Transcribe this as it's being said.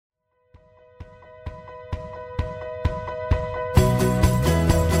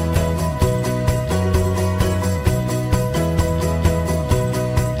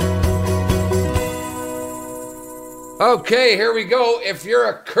Okay, here we go. If you're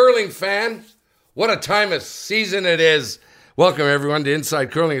a curling fan, what a time of season it is. Welcome, everyone, to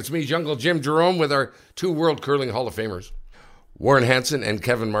Inside Curling. It's me, Jungle Jim Jerome, with our two World Curling Hall of Famers, Warren Hansen and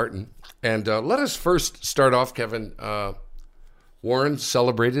Kevin Martin. And let us first start off, Kevin. Warren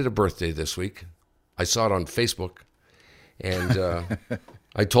celebrated a birthday this week. I saw it on Facebook, and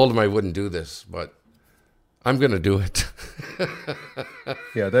I told him I wouldn't do this, but I'm going to do it.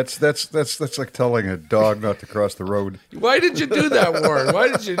 Yeah, that's like telling a dog not to cross the road. Why did you do that, Warren? Why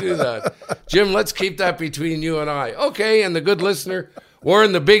did you do that? Jim, let's keep that between you and I. Okay, and the good listener,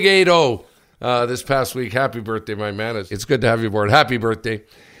 Warren, the big 8-0 this past week. Happy birthday, my man. It's good to have you aboard. Happy birthday.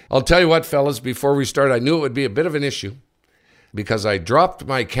 I'll tell you what, fellas, before we start, I knew it would be a bit of an issue because I dropped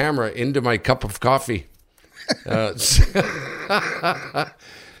my camera into my cup of coffee.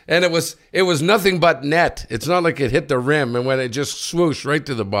 And it was nothing but net. It's not like it hit the rim and when it just swooshed right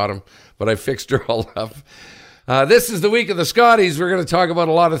to the bottom, but I fixed her all up. This is the week of the Scotties. We're going to talk about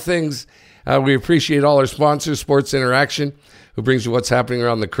a lot of things. We appreciate all our sponsors, Sports Interaction, who brings you what's happening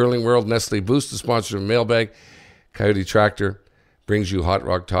around the curling world. Nestle Boost, the sponsor of Mailbag. Coyote Tractor brings you Hot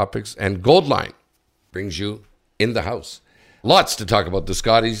Rock Topics. And Goldline brings you In the House. Lots to talk about the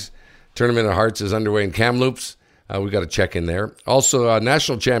Scotties. Tournament of Hearts is underway in Kamloops. We got to check in there. Also, a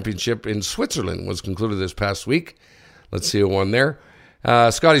national championship in Switzerland was concluded this past week. Let's see who won there.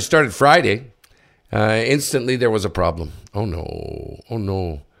 Scotty started Friday. Instantly, there was a problem. Oh,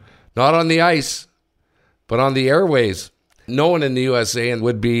 no. Not on the ice, but on the airways. No one in the USA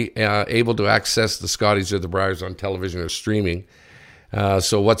would be able to access the Scotties or the Briers on television or streaming.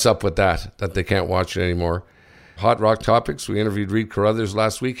 So what's up with that they can't watch it anymore? Hot Rock Topics. We interviewed Reed Carruthers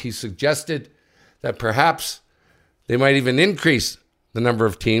last week. He suggested that perhaps they might even increase the number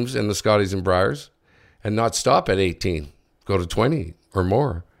of teams in the Scotties and Briers and not stop at 18, go to 20 or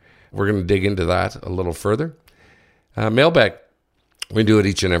more. We're going to dig into that a little further. Mailbag. We do it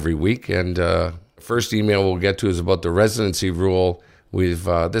each and every week. And first email we'll get to is about the residency rule.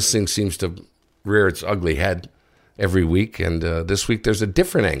 This thing seems to rear its ugly head every week. And this week there's a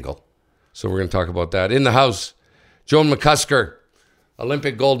different angle. So we're going to talk about that. In the house, Joan McCusker,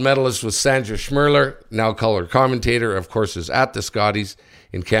 Olympic gold medalist with Sandra Schmirler, now color commentator, of course, is at the Scotties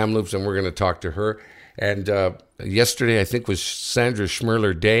in Kamloops, and we're going to talk to her. And yesterday, I think, was Sandra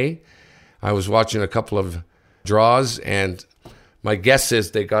Schmirler Day. I was watching a couple of draws, and my guess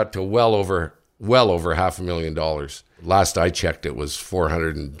is they got to well over $500,000. Last I checked, it was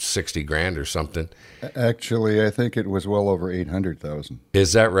 $460,000 or something. Actually, I think it was well over 800,000.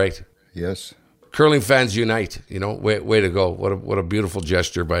 Is that right? Yes. Curling fans unite, way to go. What a beautiful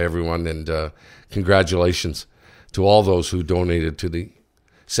gesture by everyone, and congratulations to all those who donated to the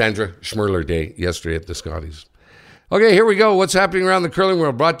Sandra Schmirler Day yesterday at the Scotties. Okay, here we go. What's happening around the curling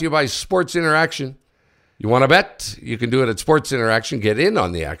world, brought to you by Sports Interaction. You want to bet? You can do it at Sports Interaction. Get in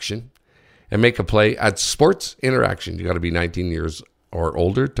on the action and make a play at Sports Interaction. You got to be 19 years or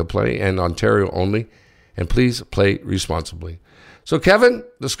older to play, and Ontario only, and please play responsibly. So, Kevin,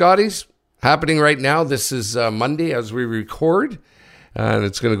 the Scotties, happening right now. This is Monday as we record, and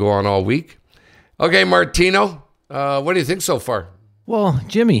it's going to go on all week. Okay, Martino, what do you think so far? Well,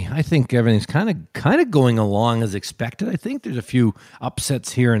 Jimmy, I think everything's kind of going along as expected. I think there's a few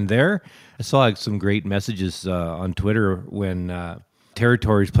upsets here and there. I saw some great messages on Twitter when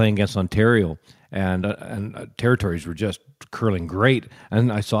Territories playing against Ontario, and Territories were just curling great.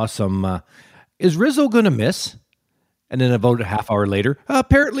 And I saw some, is Rizzo going to miss? And then about a half hour later,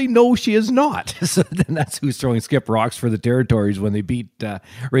 apparently, no, she is not. So then that's who's throwing skip rocks for the Territories when they beat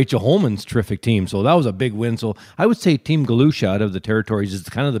Rachel Holman's terrific team. So that was a big win. So I would say Team Galusha out of the Territories is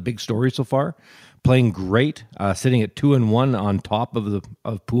kind of the big story so far. Playing great, sitting at 2-1 on top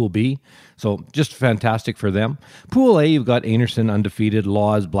of Pool B. So just fantastic for them. Pool A, you've got Einarson undefeated,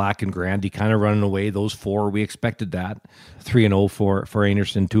 Laws, Black, and Grandy kind of running away. Those four, we expected that. 3-0 for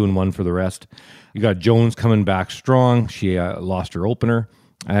Einarson, 2-1 for the rest. You got Jones coming back strong. She lost her opener.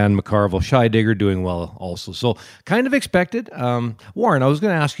 And McCarville, Scheidegger doing well also. So kind of expected. Warren, I was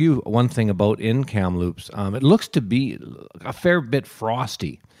going to ask you one thing about in Kamloops. It looks to be a fair bit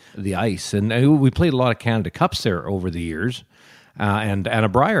frosty, the ice. And we played a lot of Canada Cups there over the years. And a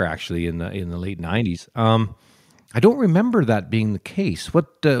Brier, actually, in the late 90s. I don't remember that being the case.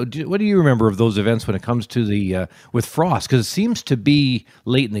 What do you remember of those events when it comes to the with frost? Because it seems to be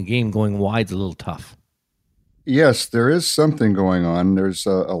late in the game going wide's a little tough. Yes, there is something going on. There's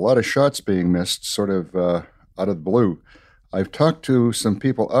a lot of shots being missed, sort of out of the blue. I've talked to some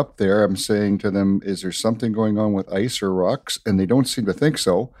people up there. I'm saying to them, is there something going on with ice or rocks? And they don't seem to think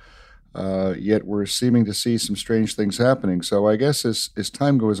so. Yet we're seeming to see some strange things happening. So I guess as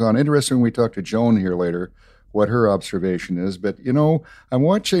time goes on, interesting when we talk to Joan here later, what her observation is. But, I'm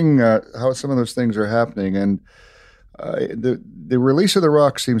watching how some of those things are happening, and the release of the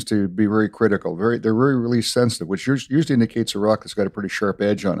rock seems to be very critical. They're very release sensitive, which usually indicates a rock that's got a pretty sharp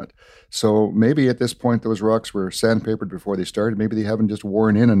edge on it. So maybe at this point those rocks were sandpapered before they started. Maybe they haven't just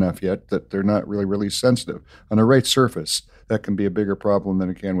worn in enough yet that they're not really release sensitive. On the right surface, that can be a bigger problem than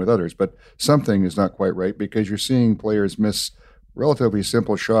it can with others. But something is not quite right, because you're seeing players miss relatively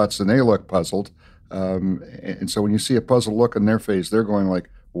simple shots and they look puzzled. And so when you see a puzzled look on their face, they're going like,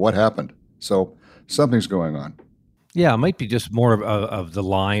 what happened? So something's going on. Yeah, it might be just more of the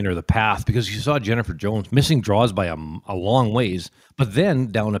line or the path, because you saw Jennifer Jones missing draws by a long ways, but then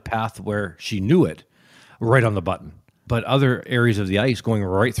down a path where she knew it, right on the button. But other areas of the ice going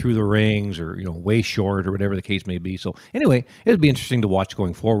right through the rings, or way short, or whatever the case may be. So anyway, it'd be interesting to watch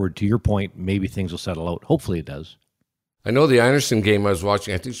going forward. To your point, maybe things will settle out. Hopefully it does. I know the Einarson game I was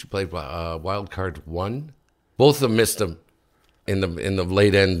watching, I think she played wild card 1. Both of them missed them in the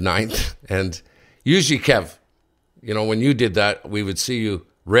late end ninth. And usually, Kev, when you did that, we would see you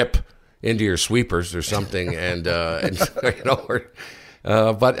rip into your sweepers or something, but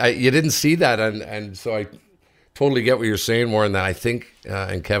you didn't see that, and so I totally get what you're saying, more than that. I think,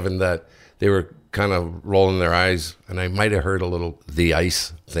 and Kevin, that they were kind of rolling their eyes, and I might have heard a little the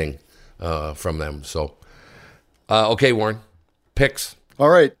ice thing from them. So, okay, Warren, picks. All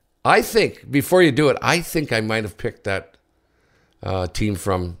right. I think, before you do it, I think I might have picked that team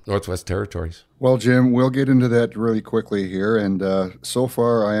from Northwest Territories. Well, Jim, we'll get into that really quickly here. And so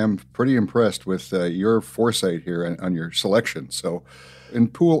far, I am pretty impressed with your foresight here on your selection. So in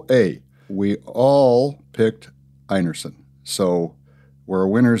Pool A, we all picked Einarson. So we're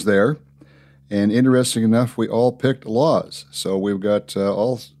winners there. And interesting enough, we all picked Laws. So we've got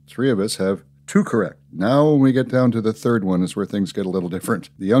all three of us have 2 correct. Now when we get down to the third one is where things get a little different.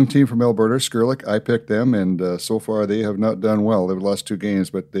 The young team from Alberta, Skurlik, I picked them, and so far they have not done well. They've lost 2 games,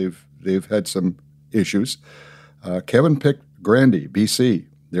 but they've had some issues. Kevin picked Grandy, BC.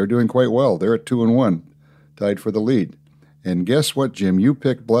 They're doing quite well. They're at 2-1, tied for the lead. And guess what, Jim? You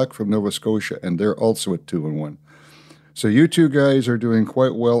picked Black from Nova Scotia, and they're also at 2-1. So you two guys are doing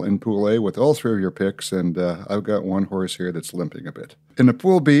quite well in Pool A with all 3 of your picks, and I've got one horse here that's limping a bit. In the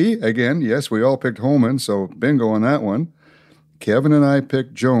Pool B, again, yes, we all picked Holman, so bingo on that one. Kevin and I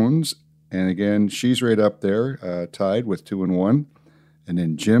picked Jones, and again, she's right up there, tied with 2-1. And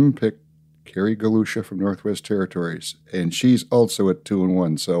then Jim picked Carrie Galusha from Northwest Territories, and she's also at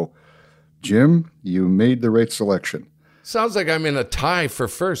 2-1. So, Jim, you made the right selection. Sounds like I'm in a tie for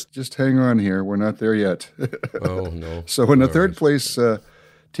first. Just hang on here. We're not there yet. Oh, no. So in the third place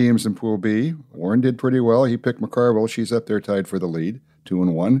teams in Pool B, Warren did pretty well. He picked McCarville. She's up there tied for the lead,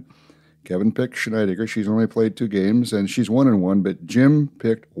 2-1. Kevin picked Schneidiger. She's only played 2 games, and she's 1-1. But Jim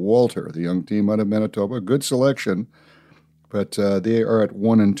picked Walter, the young team out of Manitoba. Good selection, but they are at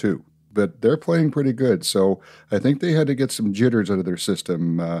 1-2. But they're playing pretty good. So I think they had to get some jitters out of their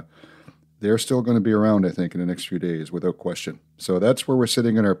system. They're still going to be around, I think, in the next few days, without question. So that's where we're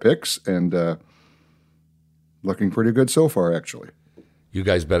sitting in our picks, and looking pretty good so far, actually. You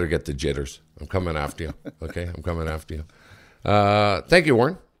guys better get the jitters. I'm coming after you. Okay, I'm coming after you. Thank you,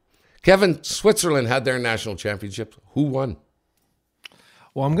 Warren. Kevin, Switzerland had their national championship. Who won?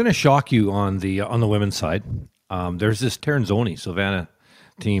 Well, I'm going to shock you on the women's side. There's this Terenzzoni, Savannah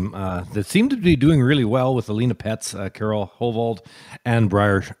team that seemed to be doing really well with Alina Petz, Carol Hovald, and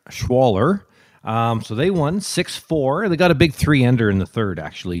Briar Schwaller. So they won 6-4. They got a big 3-ender in the third,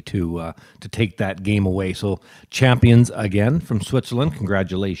 actually, to take that game away. So champions again from Switzerland.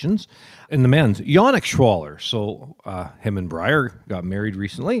 Congratulations. In the men's, Yannick Schwaller. So him and Briar got married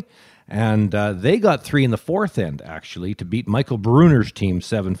recently. And they got 3 in the fourth end, actually, to beat Michael Bruner's team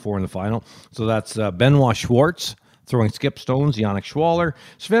 7-4 in the final. So that's Benoit Schwartz throwing skip stones, Yannick Schwaller,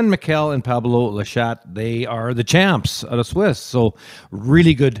 Sven Mikkel, and Pablo Lachat. They are the champs out of Swiss. So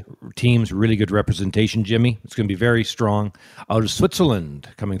really good teams, really good representation, Jimmy. It's going to be very strong out of Switzerland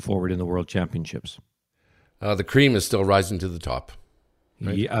coming forward in the World Championships. The cream is still rising to the top.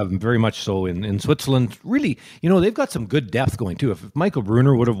 Right? Yeah, very much so in Switzerland. Really, they've got some good depth going too. If Michael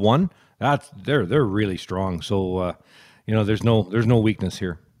Bruner would have won, they're really strong. So there's no weakness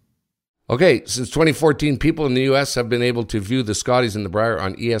here. Okay, since 2014, people in the U.S. have been able to view the Scotties and the Briar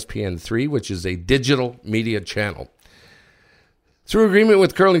on ESPN3, which is a digital media channel. Through agreement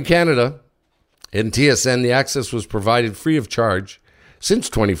with Curling Canada and TSN, the access was provided free of charge since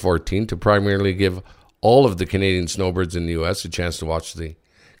 2014 to primarily give all of the Canadian snowbirds in the U.S. a chance to watch the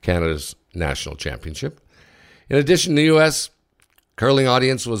Canada's national championship. In addition, the U.S. curling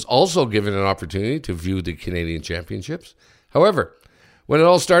audience was also given an opportunity to view the Canadian championships. However, When it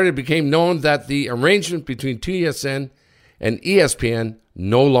all started, it became known that the arrangement between TSN and ESPN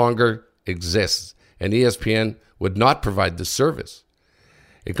no longer exists, and ESPN would not provide the service.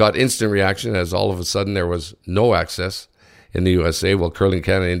 It got instant reaction as all of a sudden there was no access in the USA, while Curling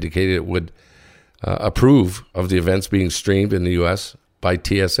Canada indicated it would approve of the events being streamed in the US by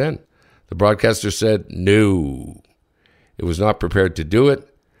TSN. The broadcaster said no. It was not prepared to do it.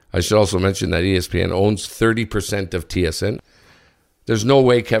 I should also mention that ESPN owns 30% of TSN. There's no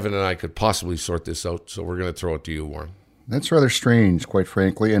way Kevin and I could possibly sort this out, so we're going to throw it to you, Warren. That's rather strange, quite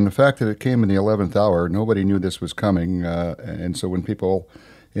frankly. And the fact that it came in the 11th hour, nobody knew this was coming. And so when people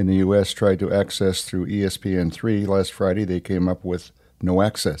in the U.S. tried to access through ESPN3 last Friday, they came up with no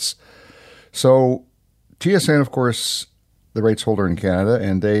access. So TSN, of course, the rights holder in Canada,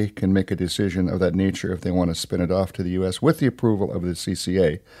 and they can make a decision of that nature if they want to spin it off to the U.S. with the approval of the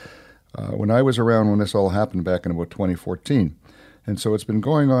CCA. When I was around when this all happened back in about 2014. And so it's been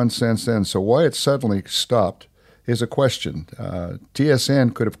going on since then. So why it suddenly stopped is a question.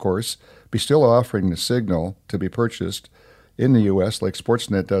 TSN could, of course, be still offering the signal to be purchased in the U.S. like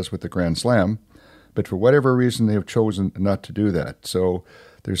Sportsnet does with the Grand Slam, but for whatever reason they have chosen not to do that. So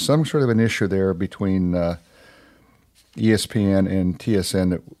there's some sort of an issue there between ESPN and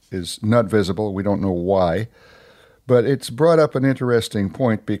TSN that is not visible. We don't know why. But it's brought up an interesting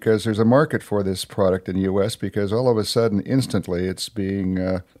point because there's a market for this product in the U.S. because all of a sudden, instantly, it's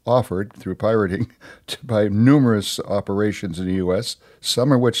being offered through pirating by numerous operations in the U.S.,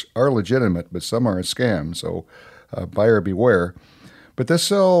 some of which are legitimate, but some are a scam, so buyer beware. But this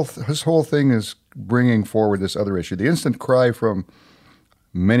whole thing is bringing forward this other issue. The instant cry from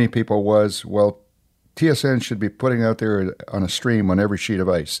many people was, well, TSN should be putting out there on a stream on every sheet of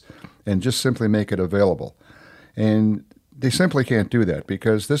ice and just simply make it available. And they simply can't do that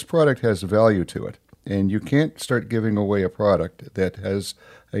because this product has value to it. And you can't start giving away a product that has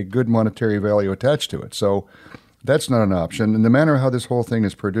a good monetary value attached to it. So that's not an option. And the manner how this whole thing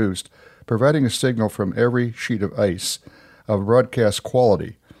is produced, providing a signal from every sheet of ice of broadcast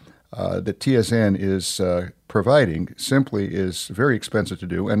quality that TSN is providing simply is very expensive to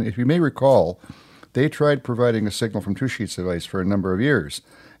do. And if you may recall, they tried providing a signal from 2 sheets of ice for a number of years.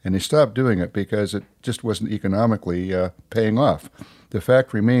 And they stopped doing it because it just wasn't economically paying off. The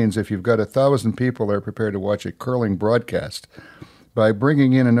fact remains, if you've got 1,000 people that are prepared to watch a curling broadcast, by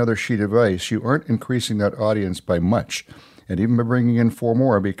bringing in another sheet of ice, you aren't increasing that audience by much. And even by bringing in 4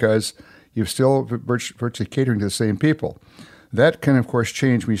 more, because you're still virtually catering to the same people. That can, of course,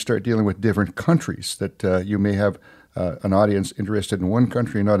 change when you start dealing with different countries, that you may have an audience interested in one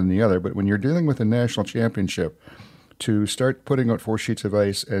country and not in the other. But when you're dealing with a national championship, to start putting out 4 sheets of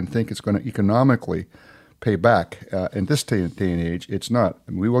ice and think it's going to economically pay back in this day and age, it's not.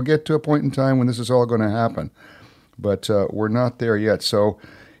 We will get to a point in time when this is all going to happen, but we're not there yet. So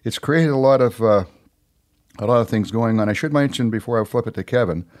it's created a lot of things going on. I should mention before I flip it to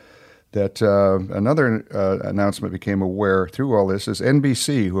Kevin that another announcement became aware through all this is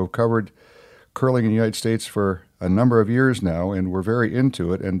NBC, who have covered curling in the United States for a number of years now, and we're very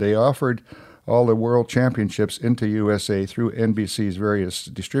into it, and they offered all the world championships into USA through NBC's various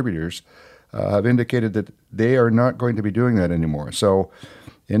distributors, have indicated that they are not going to be doing that anymore. So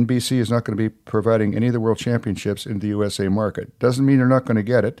NBC is not going to be providing any of the world championships into the USA market. Doesn't mean they're not going to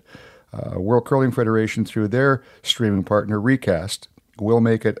get it. World Curling Federation, through their streaming partner, Recast, will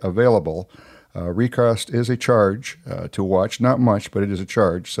make it available. Recast is a charge to watch. Not much, but it is a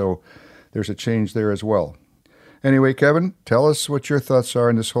charge. So there's a change there as well. Anyway, Kevin, tell us what your thoughts are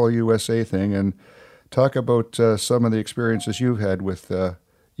on this whole USA thing and talk about some of the experiences you've had with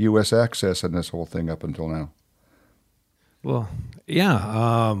U.S. access and this whole thing up until now. Well,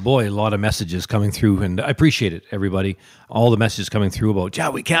 yeah, boy, a lot of messages coming through, and I appreciate it, everybody. All the messages coming through about, yeah,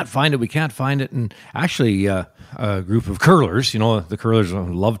 we can't find it. And actually, a group of curlers, the curlers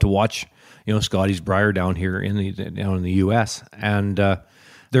love to watch, Scotty's Briar down here in the U.S., and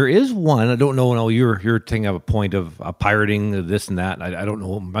there is one, I don't know, you're taking up a point of pirating this and that. I don't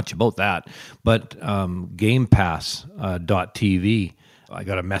know much about that, but GamePass.tv, I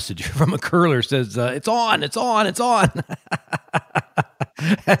got a message from a curler says, it's on. And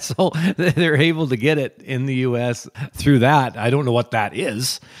so they're able to get it in the U.S. through that. I don't know what that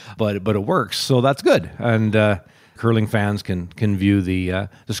is, but it works, so that's good. And curling fans can view the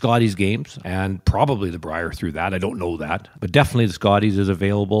Scotties games and probably the Briar through that. I don't know that, but definitely the Scotties is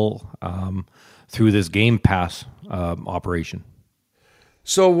available through this Game Pass operation.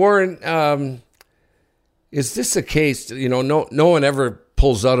 So Warren, is this a case? No one ever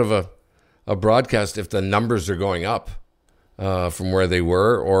pulls out of a broadcast if the numbers are going up from where they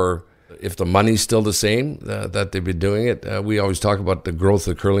were, or if the money's still the same that they've been doing it. We always talk about the growth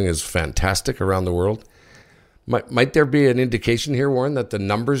of curling is fantastic around the world. Might there be an indication here, Warren, that the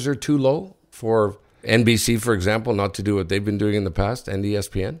numbers are too low for NBC, for example, not to do what they've been doing in the past, and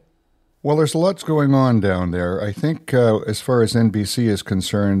ESPN? Well, there's lots going on down there. I think as far as NBC is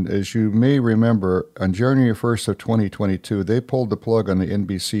concerned, as you may remember, on January 1st of 2022, they pulled the plug on the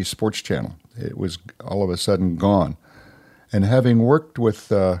NBC Sports Channel. It was all of a sudden gone. And having worked with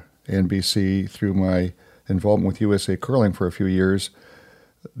NBC through my involvement with USA Curling for a few years,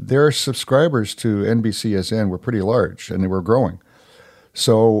 their subscribers to NBCSN were pretty large, and they were growing.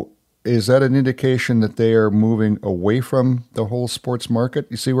 So is that an indication that they are moving away from the whole sports market?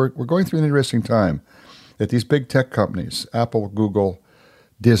 You see, we're going through an interesting time that these big tech companies, Apple, Google,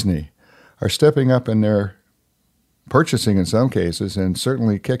 Disney, are stepping up and they're purchasing in some cases and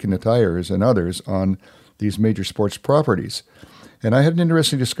certainly kicking the tires and others on these major sports properties. And I had an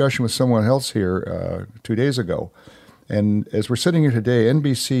interesting discussion with someone else here 2 days ago. And as we're sitting here today,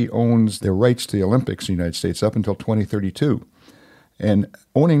 NBC owns the rights to the Olympics in the United States up until 2032. And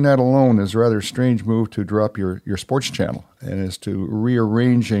owning that alone is a rather strange move to drop your sports channel and is to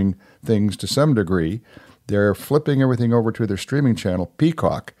rearranging things to some degree. They're flipping everything over to their streaming channel,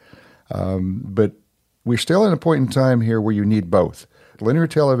 Peacock. But we're still at a point in time here where you need both. Linear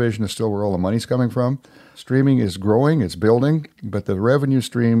television is still where all the money's coming from. Streaming is growing, it's building, but the revenue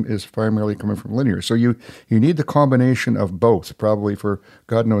stream is primarily coming from linear. So you need the combination of both, probably for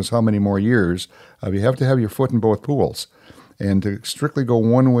God knows how many more years. You have to have your foot in both pools. And to strictly go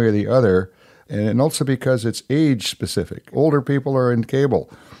one way or the other, and also because it's age specific. Older people are in cable.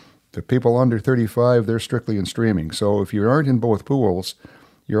 The people under 35, they're strictly in streaming. So if you aren't in both pools,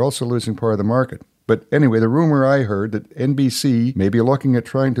 you're also losing part of the market. But anyway, the rumor I heard that NBC may be looking at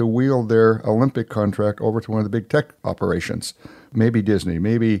trying to wheel their Olympic contract over to one of the big tech operations. Maybe Disney,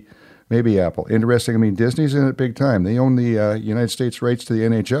 maybe Apple. Interesting, I mean, Disney's in it big time. They own the United States rights to the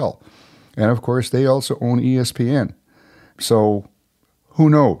NHL. And of course, they also own ESPN. So who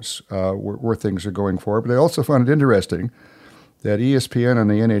knows where things are going forward. But I also found it interesting that ESPN and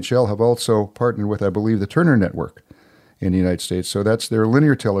the NHL have also partnered with, I believe, the Turner Network in the United States. So that's their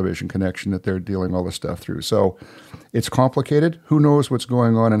linear television connection that they're dealing all this stuff through. So it's complicated. Who knows what's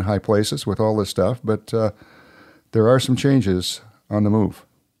going on in high places with all this stuff. But there are some changes on the move.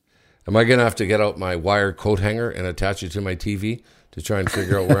 Am I going to have to get out my wire coat hanger and attach it to my TV to try and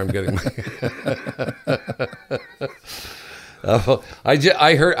figure out where I'm getting my...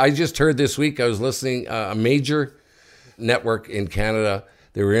 I just heard this week, I was listening, a major network in Canada,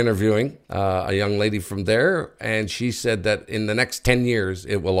 they were interviewing a young lady from there, and she said that in the next 10 years,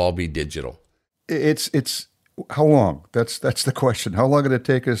 it will all be digital. It's how long? That's the question. How long did it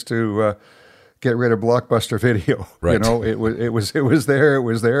take us to get rid of Blockbuster Video? Right. You know, it was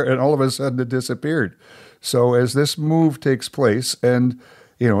there, and all of a sudden it disappeared. So as this move takes place, and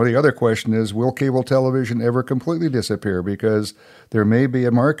you know, the other question is, will cable television ever completely disappear? Because there may be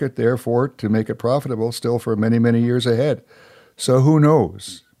a market there for it to make it profitable still for many, many years ahead. So who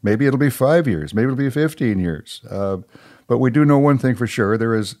knows? Maybe it'll be 5 years. Maybe it'll be 15 years. But we do know one thing for sure.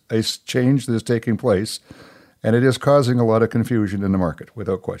 There is a change that is taking place, and it is causing a lot of confusion in the market,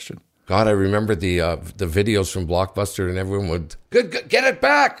 without question. God, I remember the videos from Blockbuster, and everyone would, get it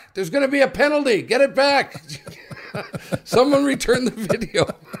back. There's going to be a penalty. Get it back. Someone return the video.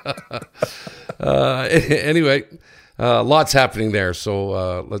 Anyway, lots happening there.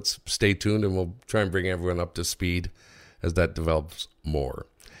 So let's stay tuned, and we'll try and bring everyone up to speed as that develops more.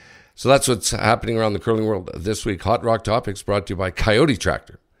 So that's what's happening around the curling world this week. Hot Rock Topics brought to you by Coyote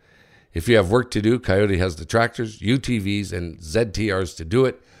Tractor. If you have work to do, Coyote has the tractors, UTVs, and ZTRs to do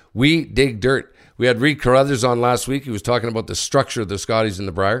it. We dig dirt. We had Reed Carruthers on last week. He was talking about the structure of the Scotties and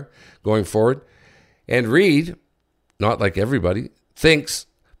the Brier going forward. And Reed, not like everybody, thinks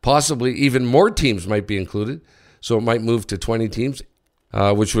possibly even more teams might be included. So it might move to 20 teams,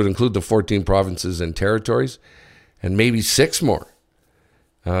 which would include the 14 provinces and territories, and maybe 6 more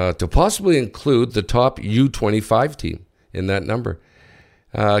to possibly include the top U25 team in that number.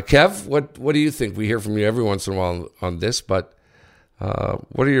 Kev, what do you think? We hear from you every once in a while on this, but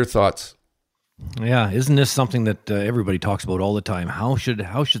what are your thoughts? Yeah, isn't this something that everybody talks about all the time? How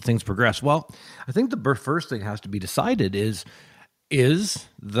should things progress? Well, I think the first thing has to be decided is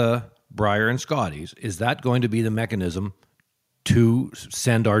the Brier and Scotties, is that going to be the mechanism to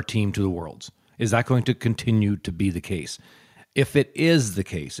send our team to the Worlds? Is that going to continue to be the case? If it is the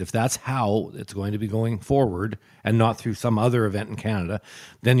case, if that's how it's going to be going forward and not through some other event in Canada,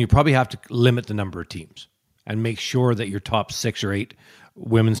 then you probably have to limit the number of teams and make sure that your top 6 or 8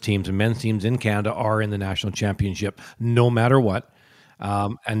 women's teams and men's teams in Canada are in the national championship no matter what.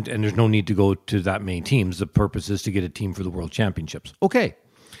 And there's no need to go to that many teams. The purpose is to get a team for the World Championships. Okay.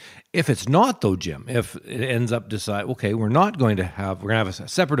 If it's not, though, Jim, if it ends up decide, okay, we're going to have a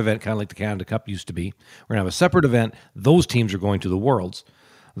separate event, kind of like the Canada Cup used to be. We're going to have a separate event. Those teams are going to the Worlds.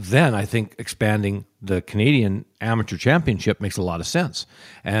 Then I think expanding the Canadian Amateur Championship makes a lot of sense.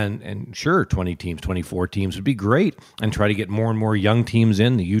 And sure, 20 teams, 24 teams would be great, and try to get more and more young teams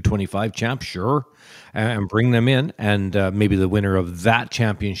in, the U25 champs, sure, and bring them in. And maybe the winner of that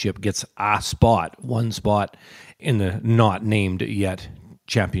championship gets one spot in the not named yet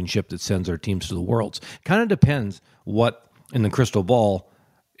championship that sends our teams to the Worlds. Kind of depends what in the crystal ball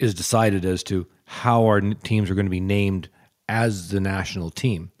is decided as to how our teams are going to be named as the national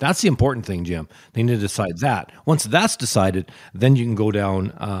team. That's the important thing, Jim. They need to decide that. Once that's decided, then you can go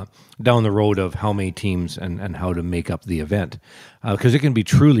down the road of how many teams and how to make up the event. Because it can be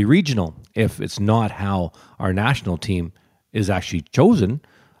truly regional if it's not how our national team is actually chosen.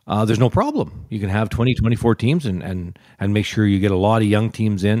 There's no problem. You can have 20, 24 teams and make sure you get a lot of young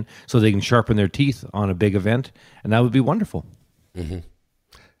teams in so they can sharpen their teeth on a big event, and that would be wonderful.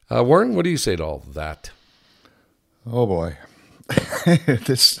 Mm-hmm. Warren, what do you say to all of that? Oh boy,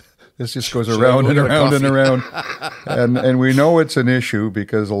 this just goes around and around and around, and we know it's an issue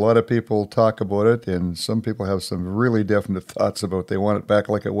because a lot of people talk about it, and some people have some really definite thoughts about they want it back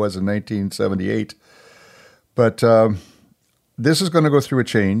like it was in 1978. But this is going to go through a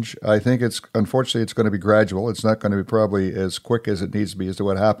change. I think unfortunately it's going to be gradual. It's not going to be probably as quick as it needs to be as to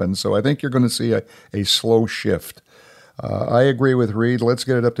what happens. So I think you're going to see a slow shift. I agree with Reed. Let's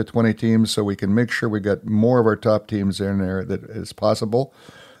get it up to 20 teams so we can make sure we got more of our top teams in there that is possible.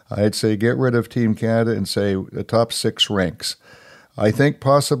 I'd say get rid of Team Canada and say the top 6 ranks. I think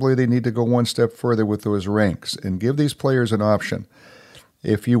possibly they need to go one step further with those ranks and give these players an option.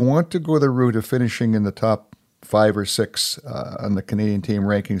 If you want to go the route of finishing in the top 5 or 6 on the Canadian team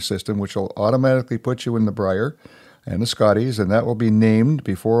ranking system, which will automatically put you in the Brier and the Scotties, and that will be named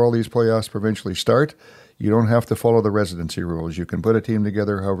before all these playoffs provincially start. You don't have to follow the residency rules. You can put a team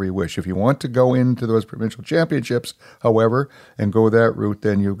together however you wish. If you want to go into those provincial championships, however, and go that route,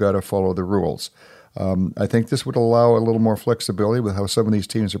 then you've got to follow the rules. I think this would allow a little more flexibility with how some of these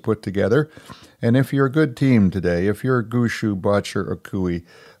teams are put together. And if you're a good team today, if you're Gushue, Botcher, or Cooey,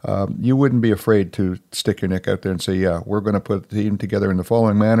 you wouldn't be afraid to stick your neck out there and say, yeah, we're going to put the team together in the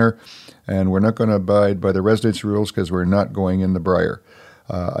following manner, and we're not going to abide by the residency rules because we're not going in the Brier.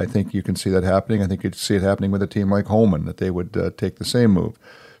 I think you can see that happening. I think you'd see it happening with a team like Holman, that they would take the same move.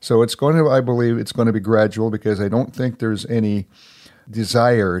 So I believe it's going to be gradual because I don't think there's any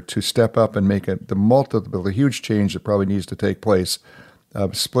desire to step up and make the huge change that probably needs to take place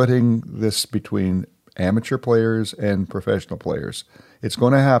of splitting this between amateur players and professional players. It's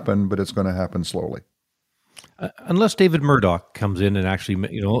going to happen, but it's going to happen slowly. Unless David Murdoch comes in and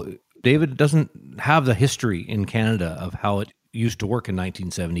actually, David doesn't have the history in Canada of how it used to work in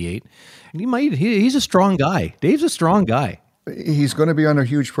 1978. And he's a strong guy. Dave's a strong guy. He's going to be under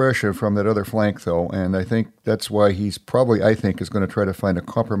huge pressure from that other flank, though, and I think that's why he's probably, is going to try to find a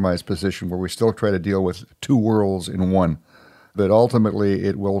compromise position where we still try to deal with 2 worlds in one. But ultimately,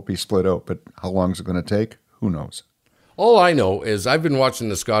 it will be split out. But how long is it going to take? Who knows? All I know is I've been watching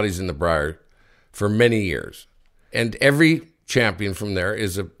the Scotties in the Brier for many years, and every champion from there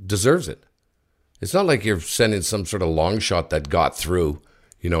deserves it. It's not like you're sending some sort of long shot that got through,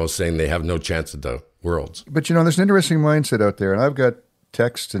 saying they have no chance at the Worlds. But, there's an interesting mindset out there, and I've got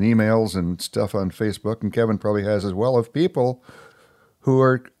texts and emails and stuff on Facebook, and Kevin probably has as well, of people who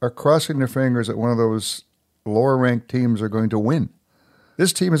are crossing their fingers that one of those lower-ranked teams are going to win.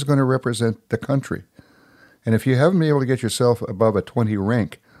 This team is going to represent the country. And if you haven't been able to get yourself above a 20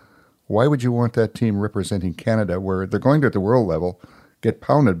 rank, why would you want that team representing Canada, where they're going to, at the world level, get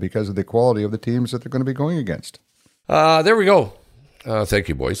pounded because of the quality of the teams that they're going to be going against? There we go. Thank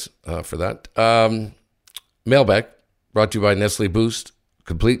you, boys, for that. Mailbag, brought to you by Nestle Boost,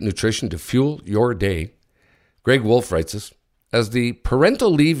 complete nutrition to fuel your day. Greg Wolf writes us, as the parental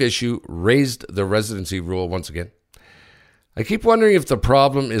leave issue raised the residency rule once again, I keep wondering if the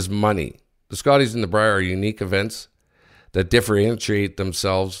problem is money. The Scotties and the Brier are unique events that differentiate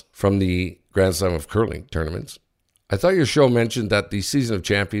themselves from the Grand Slam of curling tournaments. I thought your show mentioned that the Season of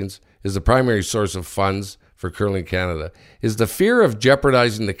Champions is the primary source of funds for Curling Canada. Is the fear of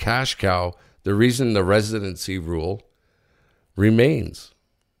jeopardizing the cash cow the reason the residency rule remains?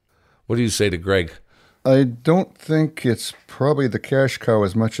 What do you say to Greg? I don't think it's probably the cash cow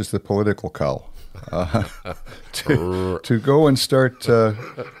as much as the political cow. To go and start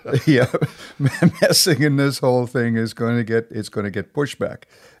messing in this whole thing is going to get pushback,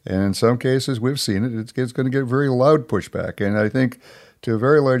 and in some cases we've seen it. It's going to get very loud pushback, and I think to a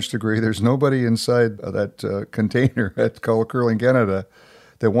very large degree, there's nobody inside that container at called Curling Canada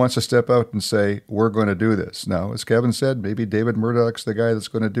that wants to step out and say, we're going to do this. Now, as Kevin said, maybe David Murdoch's the guy that's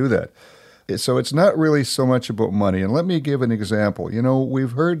going to do that. So it's not really so much about money. And let me give an example. You know,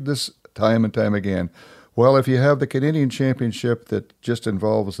 we've heard this time and time again. Well, if you have the Canadian Championship that just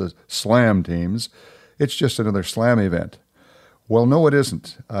involves the slam teams, it's just another slam event. Well, no, it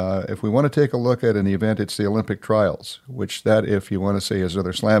isn't. If we want to take a look at an event, it's the Olympic trials, which that, if you want to say is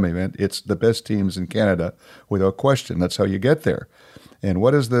another slam event, it's the best teams in Canada without question. That's how you get there. And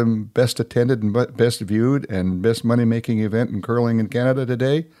what is the best attended and best viewed and best money-making event in curling in Canada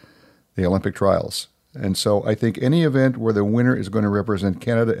today? The Olympic trials. And so I think any event where the winner is going to represent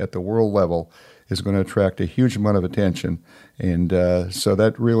Canada at the world level is going to attract a huge amount of attention. And so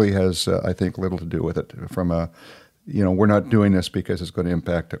that really has, I think, little to do with it. From a, we're not doing this because it's going to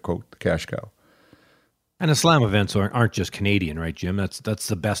impact, quote, the cash cow. And the slam events aren't just Canadian, right, Jim? That's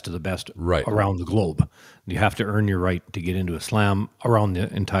the best of the best around the globe. You have to earn your right to get into a slam around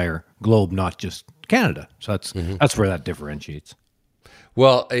the entire globe, not just Canada. So that's where that differentiates.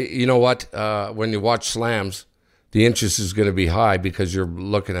 Well, you know what? When you watch slams, the interest is going to be high because you're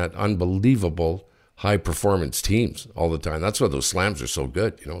looking at unbelievable high-performance teams all the time. That's why those slams are so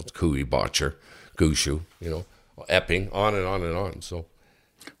good. It's Cooey, Botcher, Gushue, Epping, on and on and on. So,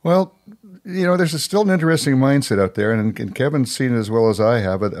 well, there's still an interesting mindset out there, and Kevin's seen it as well as I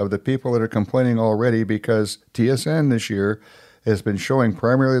have, of the people that are complaining already because TSN this year has been showing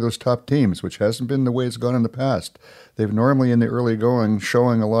primarily those top teams, which hasn't been the way it's gone in the past. They've normally in the early going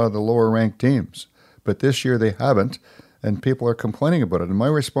showing a lot of the lower ranked teams, but this year they haven't, and people are complaining about it. And my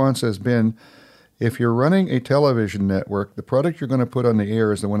response has been, if you're running a television network, the product you're going to put on the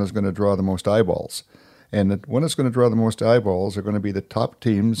air is the one that's going to draw the most eyeballs. And the one that's going to draw the most eyeballs are going to be the top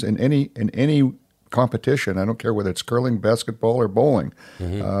teams in any competition. I don't care whether it's curling, basketball, or bowling.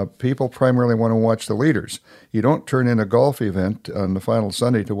 People primarily want to watch the leaders. You don't turn in a golf event on the final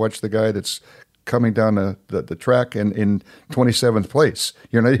Sunday to watch the guy that's coming down the track in 27th place.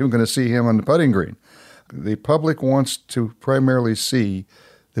 You're not even going to see him on the putting green. The public wants to primarily see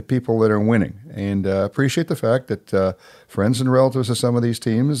the people that are winning, and appreciate the fact that friends and relatives of some of these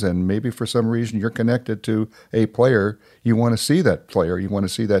teams, and maybe for some reason you're connected to a player, you want to see that player, you want to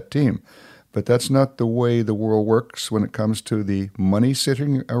see that team. But that's not the way the world works when it comes to the money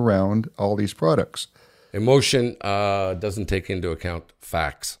sitting around all these products. Emotion doesn't take into account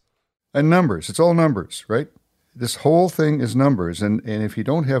facts. And numbers. It's all numbers, right? This whole thing is numbers. And if you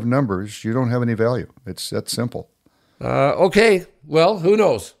don't have numbers, you don't have any value. It's that simple. Okay. Well, who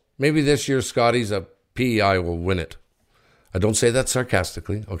knows? Maybe this year Scotties, a PEI will win it. I don't say that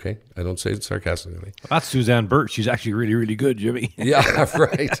sarcastically, okay? I don't say it sarcastically. That's Suzanne Burt. She's actually really, really good, Jimmy. Yeah,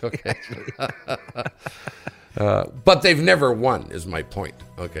 right, okay. But they've never won, is my point.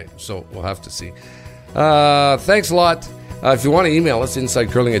 Okay, so we'll have to see. Thanks a lot. If you want to email us,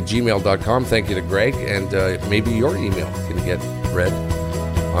 insidecurling@gmail.com. Thank you to Greg, and maybe your email can get read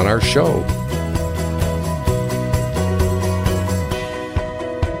on our show.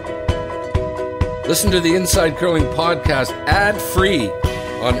 Listen to the Inside Curling podcast ad-free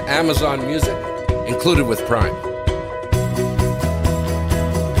on Amazon Music, included with Prime.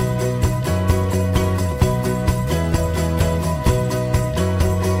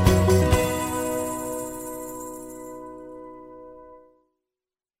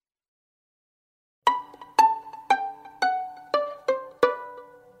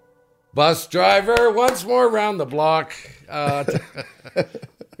 Bus driver, once more round the block.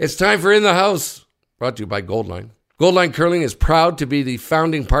 It's time for In the House. Brought to you by Goldline. Goldline Curling is proud to be the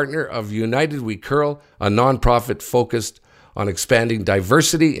founding partner of United We Curl, a nonprofit focused on expanding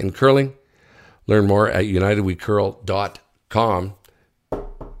diversity in curling. Learn more at unitedwecurl.com.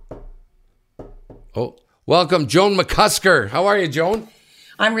 Oh, welcome, Joan McCusker. How are you, Joan?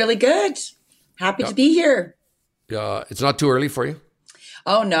 I'm really good. Happy to be here. It's not too early for you?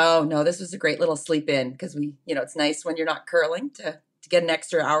 Oh, no. This was a great little sleep in because it's nice when you're not curling to get an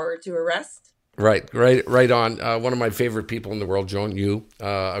extra hour or two of rest. Right on. One of my favorite people in the world, Joan, you.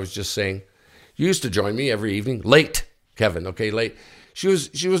 I was just saying, you used to join me every evening. Late, Kevin, okay, late. She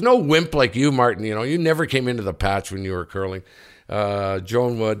was no wimp like you, Martin. You never came into the patch when you were curling.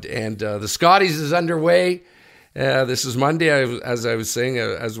 Joan would. And the Scotties is underway. This is Monday, as I was saying,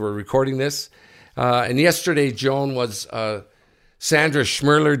 as we're recording this. And yesterday, Joan, was Sandra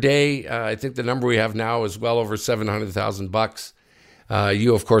Schmirler Day. I think the number we have now is well over $700,000.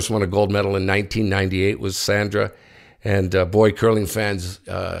 You, of course, won a gold medal in 1998 with Sandra, and boy, curling fans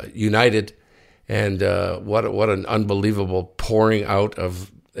united, and what an unbelievable pouring out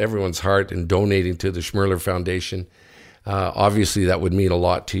of everyone's heart and donating to the Schmirler Foundation. Obviously, that would mean a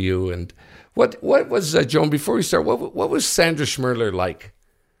lot to you. And what was, Joan, before we start, what was Sandra Schmirler like?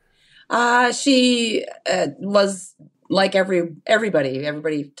 She was like everybody.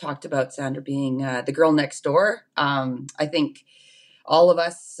 Everybody talked about Sandra being the girl next door. I think all of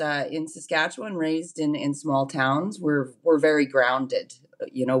us in Saskatchewan, raised in small towns, were very grounded.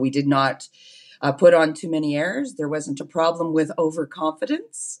 We did not put on too many airs. There wasn't a problem with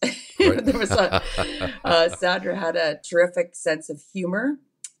overconfidence. Right. There was Sandra had a terrific sense of humor,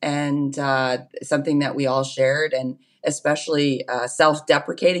 and something that we all shared, and especially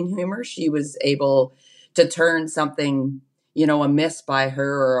self-deprecating humor. She was able to turn something, a miss by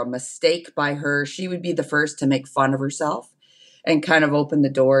her or a mistake by her. She would be the first to make fun of herself and kind of open the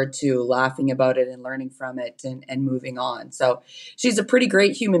door to laughing about it and learning from it and moving on. So she's a pretty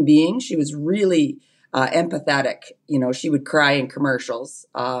great human being. She was really empathetic. She would cry in commercials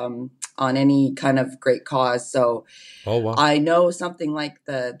on any kind of great cause. So Oh, wow. I know something like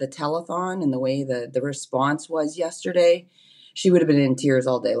the telethon and the way the response was yesterday, she would have been in tears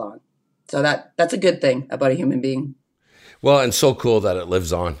all day long. So that's a good thing about a human being. Well, and so cool that it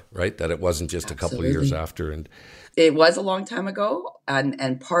lives on, right? That it wasn't just a couple of years Absolutely. after. And It was a long time ago,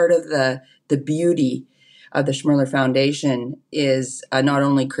 and part of the beauty of the Schmirler Foundation is not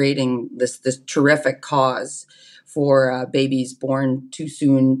only creating this terrific cause for babies born too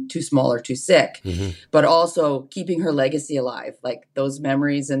soon, too small, or too sick, but also keeping her legacy alive. Like those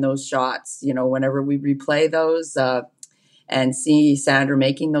memories and those shots, whenever we replay those and see Sandra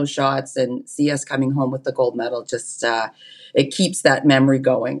making those shots and see us coming home with the gold medal, just it keeps that memory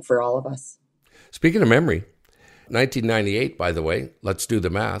going for all of us. speaking of memory, 1998, by the way, let's do the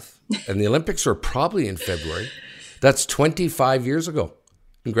math. And the Olympics were probably in February. That's 25 years ago.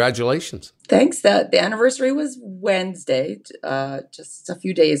 Congratulations. Thanks. The anniversary was Wednesday, just a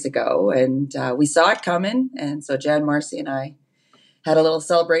few days ago, and we saw it coming. And so Jan, Marcy, and I had a little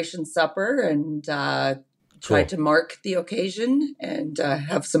celebration supper and tried to mark the occasion and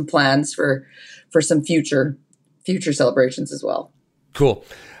have some plans for some future celebrations as well. Cool.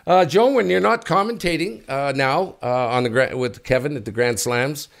 Joan, when you're not commentating now with Kevin at the Grand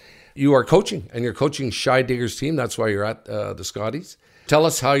Slams, you are coaching, and you're coaching Shy Diggers' team. That's why you're at the Scotties. Tell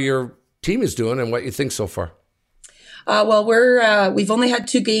us how your team is doing and what you think so far. Well, we've only had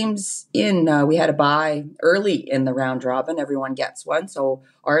 2 games in. We had a bye early in the round robin. Everyone gets one, so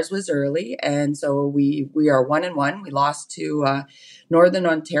ours was early, and so we are 1-1. We lost to Northern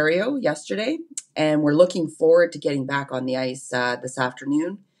Ontario yesterday, and we're looking forward to getting back on the ice this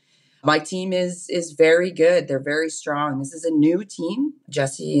afternoon. My team is very good. They're very strong. This is a new team.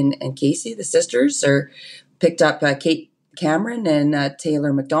 Jesse and Casey, the sisters, picked up Kate Cameron and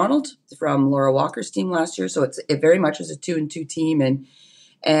Taylor McDonald from Laura Walker's team last year. So it very much was a 2-2 team.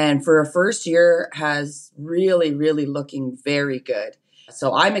 And for a first year has really, really looking very good.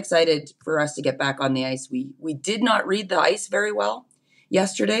 So I'm excited for us to get back on the ice. We did not read the ice very well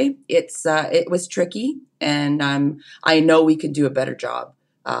yesterday. It was tricky, and I know we could do a better job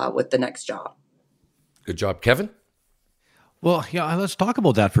with the next job. Good job, Kevin. Well, yeah, let's talk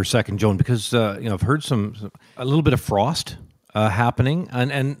about that for a second, Joan, because I've heard a little bit of frost happening,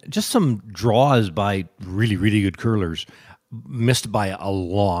 and just some draws by really, really good curlers missed by a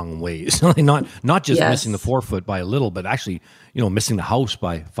long ways. not just missing the 4-foot by a little, but actually, missing the house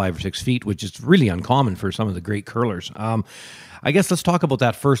by 5 or 6 feet, which is really uncommon for some of the great curlers. I guess let's talk about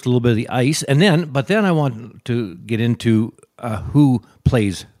that first, a little bit of the ice, but then I want to get into who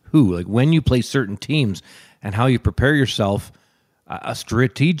plays who, like when you play certain teams and how you prepare yourself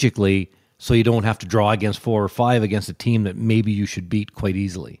strategically so you don't have to draw against 4 or 5 against a team that maybe you should beat quite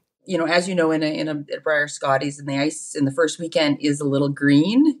easily. As you know, in a Brier Scotties, and the ice in the first weekend is a little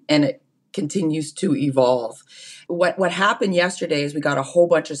green, and it continues to evolve. What happened yesterday is we got a whole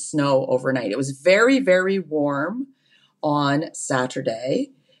bunch of snow overnight. It was very, very warm on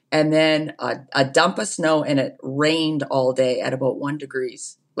Saturday, and then a dump of snow, and it rained all day at about 1 degree,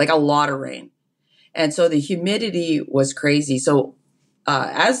 like a lot of rain. And so the humidity was crazy. So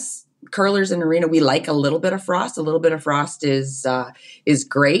as curlers in arena, we like a little bit of frost. A little bit of frost is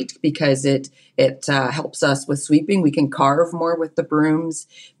great because it helps us with sweeping. We can carve more with the brooms.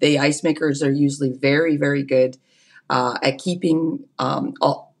 The ice makers are usually very, very good at keeping a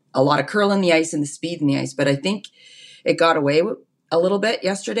lot of curl in the ice and the speed in the ice. But I think it got away a little bit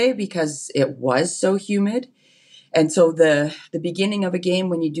yesterday because it was so humid. And so the beginning of a game,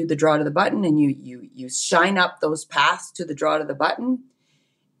 when you do the draw to the button and you shine up those paths to the draw to the button,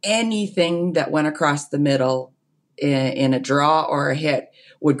 anything that went across the middle in a draw or a hit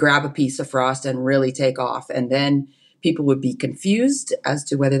would grab a piece of frost and really take off. And then people would be confused as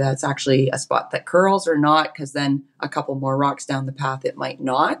to whether that's actually a spot that curls or not, because then a couple more rocks down the path, it might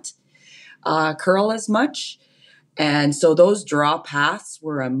not curl as much. And so those draw paths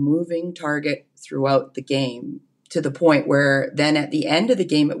were a moving target throughout the game, to the point where then at the end of the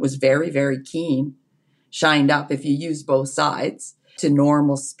game, it was very, very keen, shined up if you use both sides to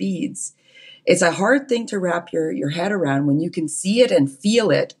normal speeds. It's a hard thing to wrap your head around when you can see it and feel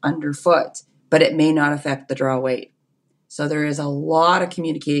it underfoot, but it may not affect the draw weight. So there is a lot of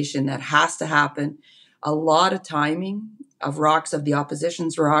communication that has to happen, a lot of timing of rocks, of the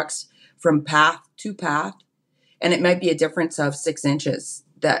opposition's rocks, from path to path. And it might be a difference of 6 inches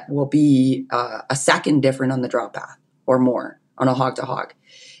that will be a second different on the draw path or more on a hog to hog.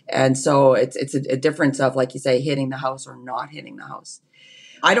 And so it's a difference of, like you say, hitting the house or not hitting the house.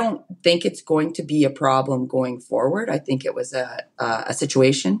 I don't think it's going to be a problem going forward. I think it was a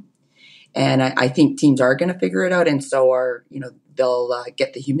situation. And I think teams are going to figure it out. And so they'll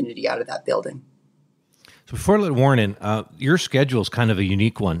get the humidity out of that building. So before I let Warren in, your schedule is kind of a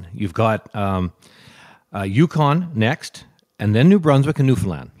unique one. You've got Yukon next, and then New Brunswick and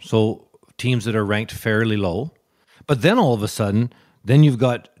Newfoundland. So teams that are ranked fairly low. But then all of a sudden, then you've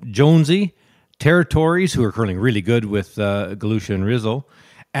got Jonesy, Territories, who are curling really good with Galusha and Rizzo,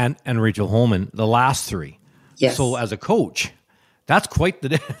 and Rachel Holman, the last three. Yes. So as a coach, that's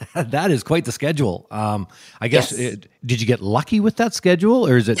that is quite the schedule. I guess, Yes. Did you get lucky with that schedule,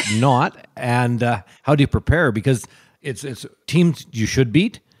 or is it not? And how do you prepare? Because it's teams you should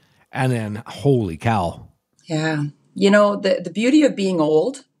beat, and then holy cow. Yeah. The beauty of being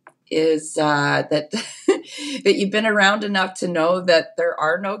old is that that you've been around enough to know that there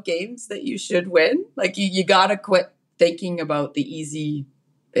are no games that you should win. Like you got to quit thinking about the easy,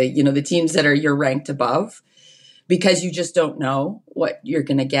 the teams that are you're ranked above, because you just don't know what you're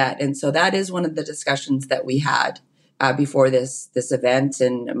going to get. And so that is one of the discussions that we had before this event.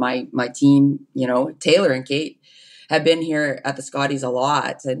 And my team, Taylor and Kate, have been here at the Scotties a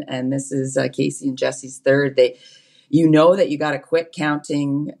lot. And this is Casey and Jesse's third. that you got to quit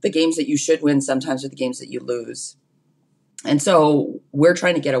counting the games that you should win sometimes, or the games that you lose. And so we're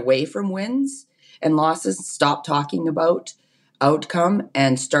trying to get away from wins and losses, stop talking about outcome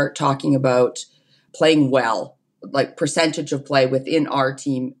and start talking about playing well, like percentage of play within our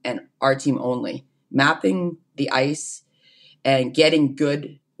team and our team only. Mapping the ice and getting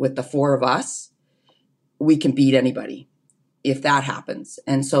good with the four of us, we can beat anybody if that happens.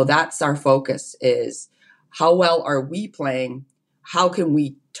 And so that's our focus, is how well are we playing? How can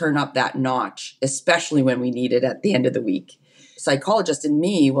we turn up that notch, especially when we need it at the end of the week? Psychologist in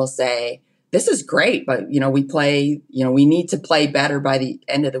me will say, this is great, but we play, we need to play better by the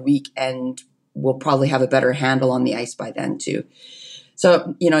end of the week, and we'll probably have a better handle on the ice by then too.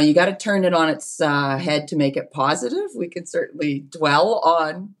 So, you got to turn it on its head to make it positive. We can certainly dwell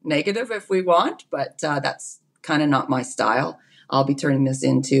on negative if we want, but that's kind of not my style. I'll be turning this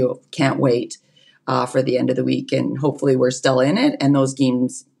into can't wait for the end of the week, and hopefully we're still in it, and those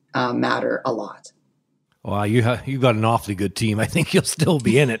games matter a lot. Well, you've got an awfully good team. I think you'll still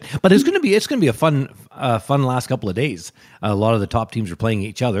be in it, but it's going to be a fun last couple of days. A lot of the top teams are playing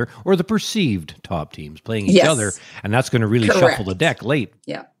each other, or the perceived top teams playing each other, and that's going to really shuffle the deck late.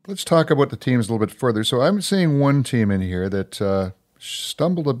 Yeah. Let's talk about the teams a little bit further. So I'm seeing one team in here that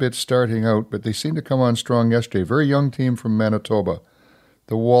stumbled a bit starting out, but they seem to come on strong yesterday. Very young team from Manitoba,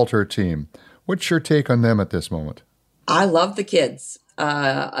 the Walter team. What's your take on them at this moment? I love the kids.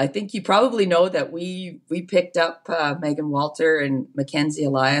 I think you probably know that we picked up Megan Walter and Mackenzie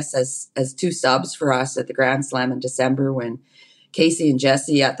Elias as two subs for us at the Grand Slam in December, when Casey and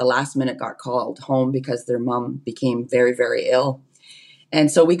Jesse at the last minute got called home because their mom became very, very ill. And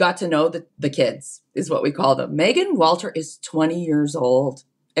so we got to know the kids, is what we call them. Megan Walter is 20 years old,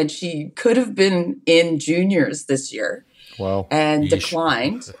 and she could have been in juniors this year. Wow. And Yeesh.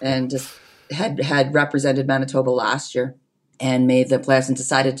 Declined, and just had represented Manitoba last year and made the playoffs and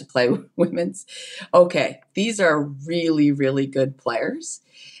decided to play women's. Okay, these are really, really good players.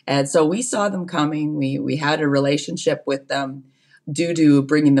 And so we saw them coming. We had a relationship with them due to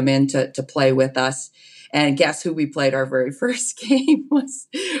bringing them in to play with us. And guess who we played our very first game was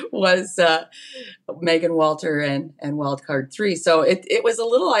Megan Walter and Wildcard 3. So it was a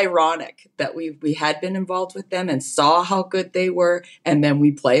little ironic that we had been involved with them and saw how good they were, and then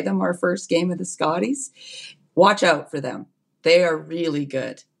we play them our first game of the Scotties. Watch out for them. They are really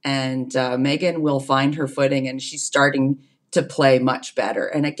good. And Megan will find her footing, and she's starting to play much better.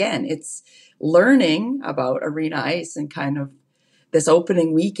 And again, it's learning about arena ice and kind of this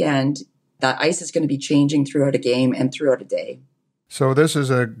opening weekend. That ice is going to be changing throughout a game and throughout a day. So this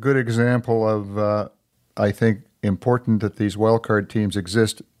is a good example of, I think, important that these wildcard teams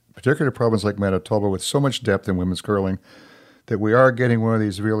exist, particularly in a province like Manitoba with so much depth in women's curling, that we are getting one of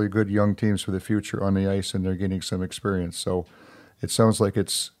these really good young teams for the future on the ice, and they're getting some experience. So it sounds like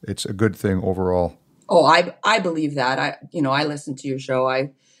it's a good thing overall. Oh, I believe that. I listen to your show.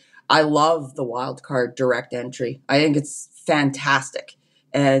 I love the wild card direct entry. I think it's fantastic.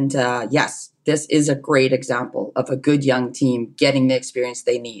 And yes, this is a great example of a good young team getting the experience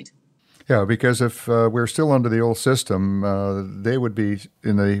they need. Yeah, because if we're still under the old system, they would be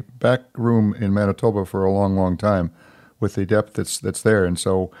in the back room in Manitoba for a long, long time with the depth that's there. And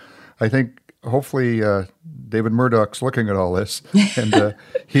so I think hopefully David Murdoch's looking at all this, and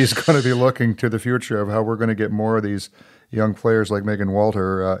he's going to be looking to the future of how we're going to get more of these young players like Megan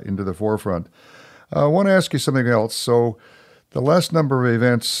Walter into the forefront. I want to ask you something else. So the last number of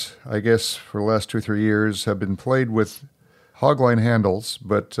events, I guess, for the last 2 or 3 years have been played with hogline handles,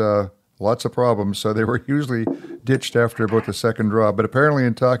 but lots of problems. So they were usually ditched after about the second draw. But apparently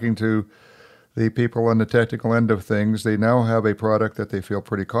in talking to the people on the technical end of things, they now have a product that they feel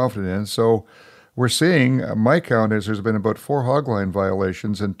pretty confident in. So we're seeing, my count is there's been about 4 hogline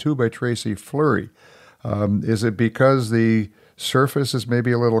violations and 2 by Tracy Fleury. Is it because the surface is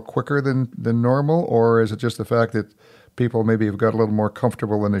maybe a little quicker than normal, or is it just the fact that people maybe have got a little more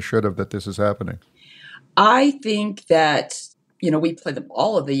comfortable than they should have that this is happening? I think that, we play them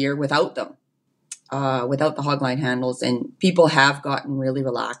all of the year without them, without the hogline handles, and people have gotten really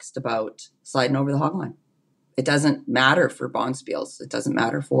relaxed about sliding over the hogline. It doesn't matter for bonspiels. It doesn't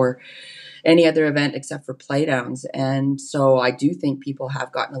matter for any other event except for playdowns. And so I do think people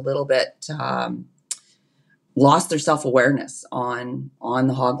have gotten a little bit lost their self-awareness on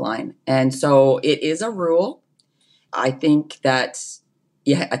the hogline. And so it is a rule. I think that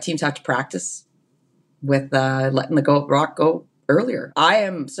teams have to practice with letting the rock go earlier. I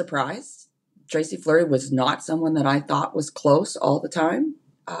am surprised. Tracy Fleury was not someone that I thought was close all the time,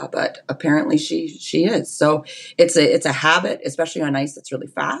 but apparently she is. So it's a habit, especially on ice that's really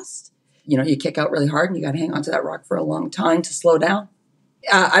fast. You kick out really hard and you got to hang on to that rock for a long time to slow down.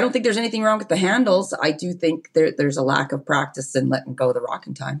 I don't think there's anything wrong with the handles. I do think there's a lack of practice in letting go of the rock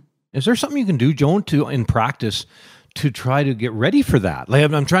in time. Is there something you can do, Joan, in practice to try to get ready for that?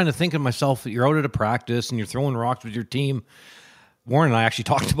 Like, I'm trying to think of myself, you're out at a practice and you're throwing rocks with your team. Warren and I actually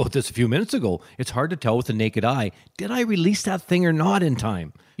talked about this a few minutes ago. It's hard to tell with the naked eye. Did I release that thing or not in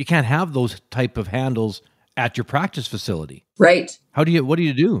time? You can't have those type of handles at your practice facility. Right. What do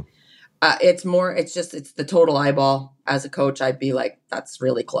you do? It's the total eyeball. As a coach, I'd be like, that's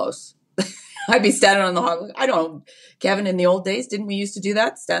really close. I'd be standing on the hog line. I don't, Kevin, in the old days, didn't we used to do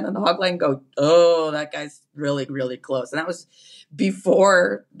that? Stand on the hog line and go, oh, that guy's really, really close. And that was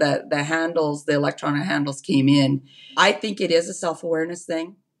before the handles, the electronic handles came in. I think it is a self-awareness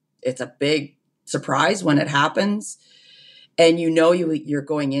thing. It's a big surprise when it happens. And you're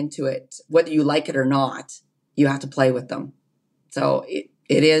going into it, whether you like it or not, you have to play with them. So it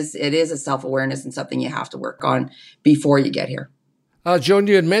is a self-awareness and something you have to work on before you get here. Joan,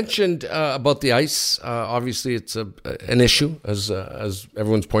 you had mentioned about the ice. Obviously, it's an issue, as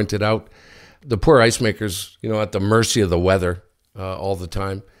everyone's pointed out. The poor ice makers, at the mercy of the weather all the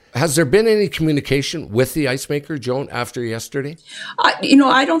time. Has there been any communication with the ice maker, Joan, after yesterday?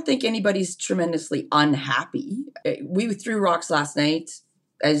 I don't think anybody's tremendously unhappy. We threw rocks last night,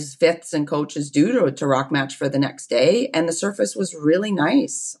 as fifths and coaches do to rock match for the next day. And the surface was really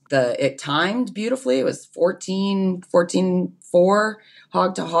nice. It timed beautifully. It was 14-4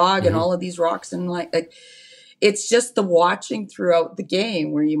 hog to hog and all of these rocks. And like it's just the watching throughout the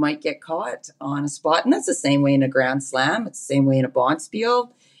game where you might get caught on a spot. And that's the same way in a Grand Slam. It's the same way in a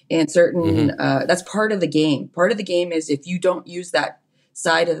bonspiel. And certain, that's part of the game. Part of the game is if you don't use that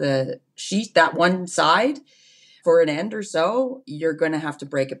side of the sheet, that one side, for an end or so, you're going to have to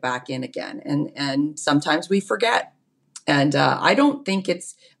break it back in again. And sometimes we forget. And I don't think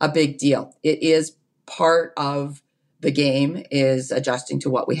it's a big deal. It is part of the game is adjusting to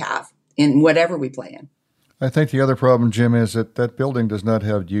what we have in whatever we play in. I think the other problem, Jim, is that building does not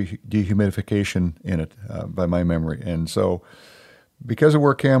have dehumidification in it, by my memory. And so because of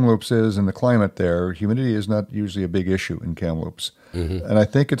where Kamloops is and the climate there, humidity is not usually a big issue in Kamloops. And I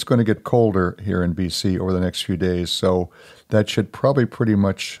think it's going to get colder here in BC over the next few days. So that should probably pretty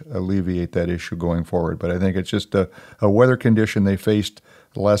much alleviate that issue going forward. But I think it's just a weather condition they faced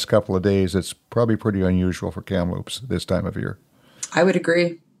the last couple of days. It's probably pretty unusual for Kamloops this time of year. I would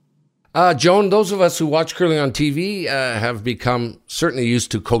agree. Joan, those of us who watch curling on TV have become certainly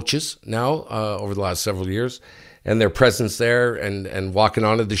used to coaches now over the last several years and their presence there and walking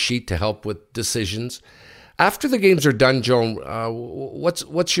onto the sheet to help with decisions. After the games are done, Joan,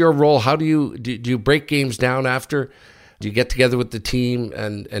 what's your role? How do you break games down after? Do you get together with the team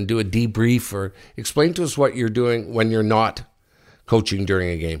and do a debrief, or explain to us what you're doing when you're not coaching during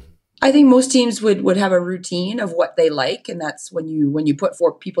a game? I think most teams would have a routine of what they like, and that's when you put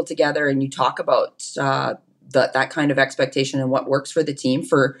 4 people together and you talk about that kind of expectation and what works for the team.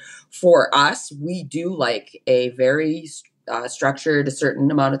 For us, we do like a very structured, a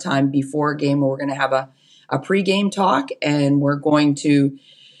certain amount of time before a game where we're going to have a pre-game talk, and we're going to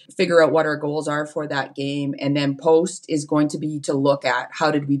figure out what our goals are for that game. And then post is going to be to look at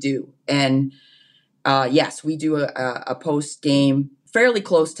how did we do. And yes, we do a post game fairly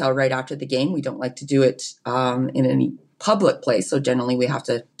close to right after the game. We don't like to do it in any public place. So generally we have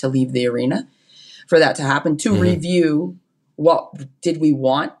to leave the arena for that to happen, to review what did we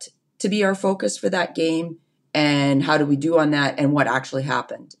want to be our focus for that game, and how do we do on that, and what actually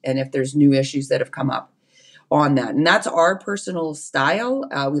happened, and if there's new issues that have come up on that. And that's our personal style.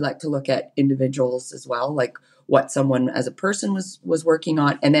 We like to look at individuals as well, like what someone as a person was working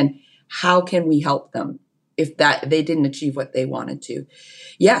on, and then how can we help them if that they didn't achieve what they wanted to.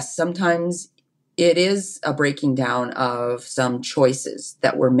 Yes, sometimes it is a breaking down of some choices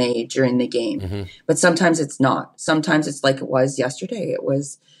that were made during the game, but sometimes it's not. Sometimes it's like it was yesterday. It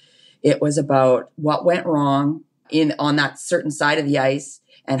was about what went wrong on that certain side of the ice,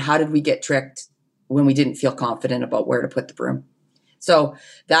 and how did we get tricked when we didn't feel confident about where to put the broom. So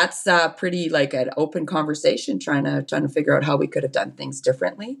that's pretty like an open conversation, trying to figure out how we could have done things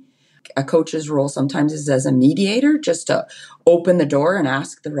differently. A coach's role sometimes is as a mediator, just to open the door and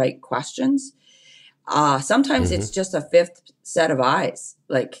ask the right questions. Sometimes it's just a fifth set of eyes.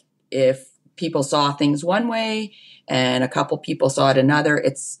 Like if people saw things one way and a couple people saw it another,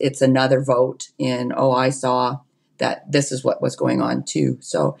 it's another vote in, I saw that this is what was going on too.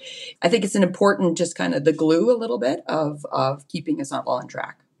 So I think it's an important, just kind of the glue a little bit of keeping us all on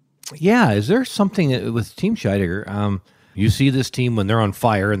track. Yeah. Is there something with Team Scheidegger? You see this team when they're on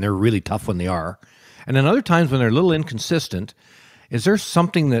fire and they're really tough when they are. And then other times when they're a little inconsistent, is there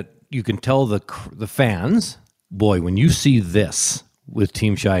something that you can tell the fans, boy, when you see this with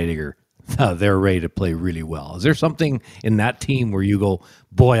Team Scheidegger, they're ready to play really well? Is there something in that team where you go,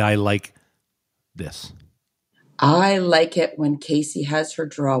 boy, I like this? I like it when Casey has her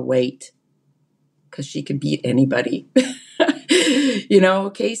draw weight, because she can beat anybody.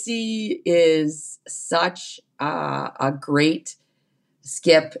 Casey is such a great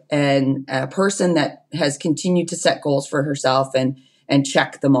skip and a person that has continued to set goals for herself and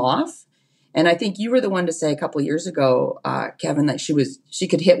check them off. And I think you were the one to say a couple of years ago, Kevin, that she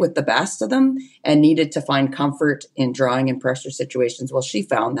could hit with the best of them and needed to find comfort in drawing in pressure situations. Well, she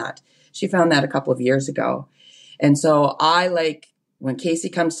found that. She found that a couple of years ago. And so I like when Casey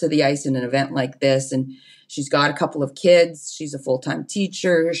comes to the ice in an event like this, and she's got a couple of kids. She's a full-time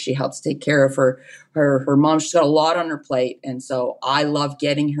teacher. She helps take care of her mom. She's got a lot on her plate. And so I love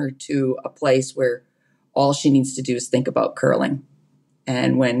getting her to a place where all she needs to do is think about curling.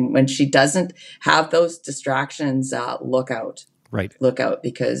 And when she doesn't have those distractions, look out. Right. Look out,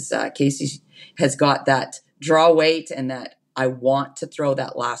 because Casey has got that draw weight and that I want to throw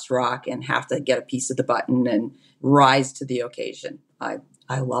that last rock and have to get a piece of the button and rise to the occasion. I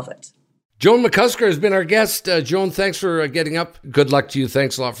love it. Joan McCusker has been our guest. Joan, thanks for getting up. Good luck to you.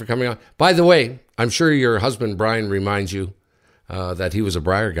 Thanks a lot for coming on. By the way, I'm sure your husband, Brian, reminds you that he was a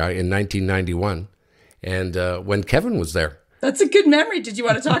Briar guy in 1991 and when Kevin was there. That's a good memory. Did you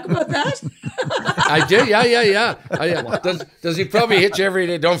want to talk about that? I did. Yeah. Does he probably hit you every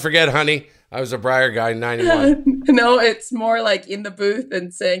day? Don't forget, honey, I was a Briar guy in 91. No, it's more like in the booth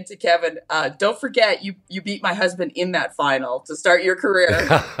and saying to Kevin, don't forget you beat my husband in that final to start your career.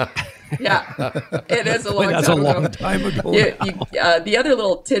 Yeah, it is a long time ago. That's a long time ago. The other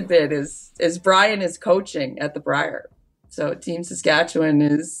little tidbit is Brian is coaching at the Briar. So Team Saskatchewan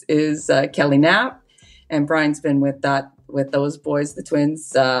is Kelly Knapp, and Brian's been with those boys, the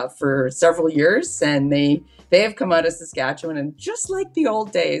Twins, for several years, and they have come out of Saskatchewan. And just like the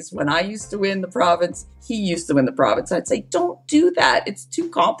old days when I used to win the province, he used to win the province. I'd say, don't do that. It's too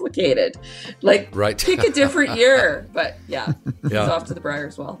complicated. Right. Pick a different year. But yeah, he's off to the Briar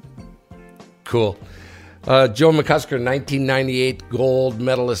as well. Cool. Joan McCusker, 1998 gold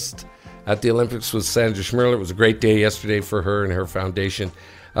medalist at the Olympics with Sandra Schmirler. It was a great day yesterday for her and her foundation.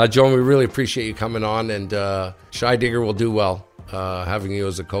 Joan, we really appreciate you coming on, and Scheidegger will do well having you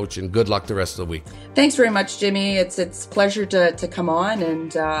as a coach, and good luck the rest of the week. Thanks very much, Jimmy. It's a pleasure to come on,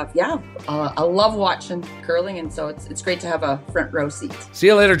 and I love watching curling, and so it's great to have a front row seat. See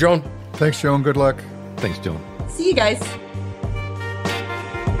you later, Joan. Thanks, Joan. Good luck. Thanks, Joan. See you guys.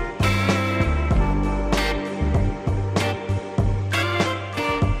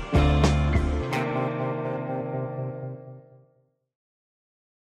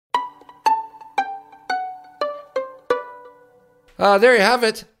 There you have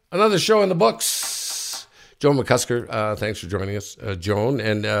it. Another show in the books. Joan McCusker, thanks for joining us, Joan.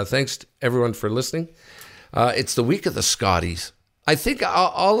 And thanks to everyone for listening. It's the week of the Scotties. I think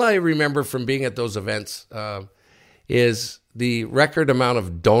all I remember from being at those events is the record amount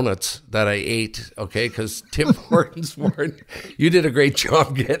of donuts that I ate, okay? Because Tim Hortons, Warren, you did a great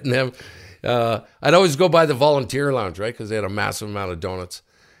job getting them. I'd always go by the volunteer lounge, right? Because they had a massive amount of donuts.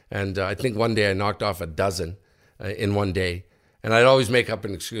 And I think one day I knocked off a dozen in one day. And I'd always make up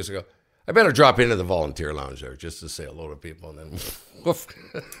an excuse. I go, I better drop into the volunteer lounge there just to say hello to people. And then woof.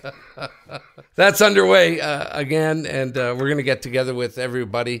 That's underway again. And we're going to get together with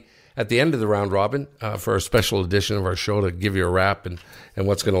everybody at the end of the round robin for a special edition of our show to give you a wrap and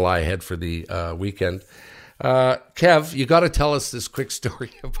what's going to lie ahead for the weekend. Kev, you got to tell us this quick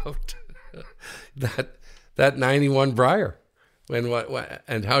story about that 91 Brier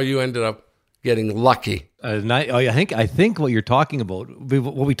and how you ended up getting lucky. I think what you're talking about,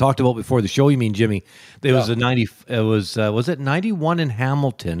 what we talked about before the show. You mean, Jimmy? There was a 90. It was it 91 in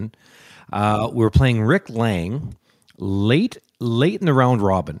Hamilton? We were playing Rick Lang late in the round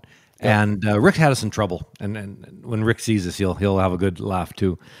robin, and Rick had us in trouble. And when Rick sees us, he'll have a good laugh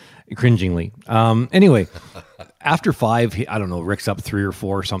too, cringingly. Anyway, after 5, I don't know, Rick's up 3 or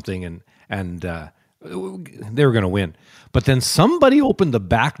 4 or something, and they were going to win. But then somebody opened the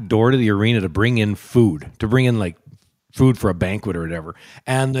back door to the arena to bring in food like food for a banquet or whatever.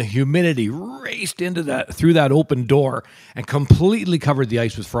 And the humidity raced through that open door and completely covered the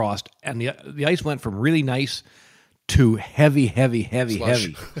ice with frost. And the ice went from really nice to heavy.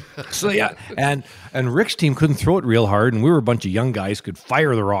 So yeah, and Rick's team couldn't throw it real hard, and we were a bunch of young guys, could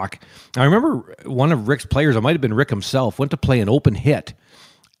fire the rock. I remember one of Rick's players, it might have been Rick himself, went to play an open hit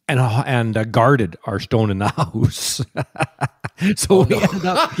and guarded our stone in the house. So we ended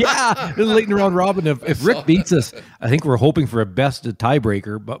up, it was late in the round robin. If Rick beats us, I think we're hoping for a best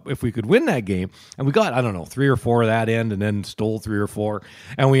tiebreaker, but if we could win that game, and we got, I don't know, 3 or 4 of that end and then stole 3 or 4,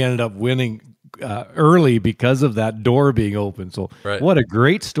 and we ended up winning early because of that door being open. So What a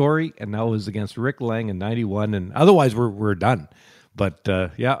great story. And that was against Rick Lang in 91, and otherwise we're done. But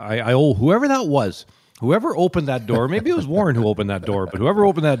I owe whoever that was, whoever opened that door, maybe it was Warren who opened that door, but whoever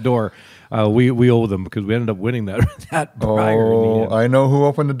opened that door, we owe them because we ended up winning that Brier. Oh, I know who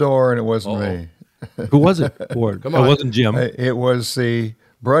opened the door, and it wasn't me. Who was it, Ward? Come on. It wasn't Jim. It was the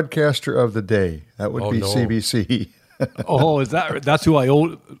broadcaster of the day. That would be CBC. Oh, that's who I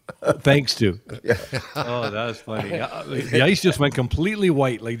owe thanks to. Yeah. Oh, that's funny. The ice just went completely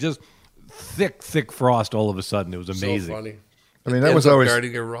white, like just thick frost all of a sudden. It was amazing. So funny. I mean, that was always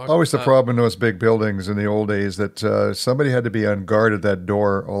the problem in those big buildings in the old days, that somebody had to be on guard at that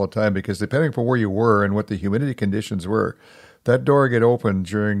door all the time, because depending upon where you were and what the humidity conditions were, that door would get opened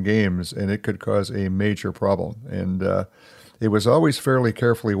during games and it could cause a major problem. And it was always fairly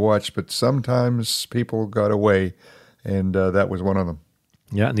carefully watched, but sometimes people got away, and that was one of them.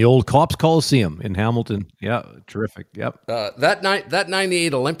 Yeah, in the old Cops Coliseum in Hamilton. Yeah, terrific. Yep. That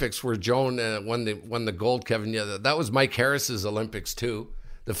 98 Olympics where Joan won the gold, Kevin. Yeah, that was Mike Harris's Olympics too,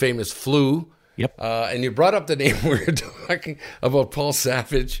 the famous flu. Yep. And you brought up the name we were talking about, Paul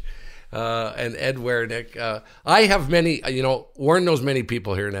Savage and Ed Werenich. I have many. Warren knows many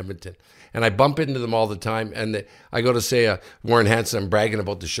people here in Edmonton, and I bump into them all the time. And I go to say, Warren Hansen, I'm bragging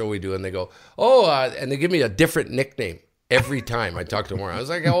about the show we do, and they go, and they give me a different nickname. Every time I talk to Warren, I was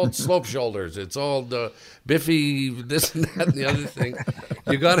like, old Slope Shoulders. It's old Biffy, this and that and the other thing.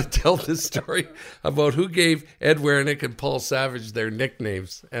 You got to tell this story about who gave Ed Werenich and Paul Savage their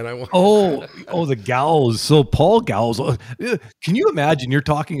nicknames. And I want the Gals. So Paul Galzel. Can you imagine? You're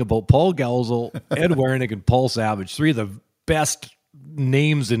talking about Paul Galzel, Ed Werenich, and Paul Savage, 3 of the best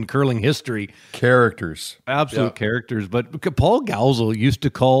names in curling history. Characters. Absolute characters. But Paul Galzel used to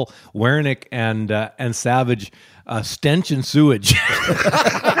call Werenich and Savage stench and sewage.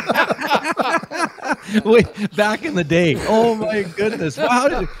 Wait, back in the day. Oh my goodness.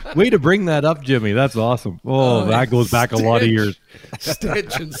 Wow, way to bring that up, Jimmy. That's awesome. That goes back a lot of years.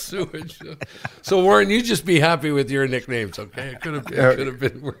 Stench and sewage. So Warren, you just be happy with your nicknames, okay? It could have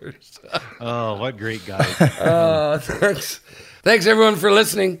been worse. Oh, what great guys. Thanks everyone for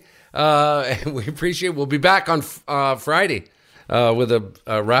listening. We appreciate it. We'll be back on Friday with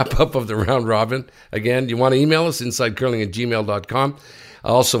a wrap-up of the round robin. Again, you want to email us, insidecurling@gmail.com.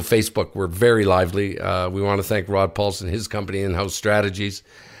 Also, Facebook, we're very lively. We want to thank Rod Paulson, his company, In-House Strategies,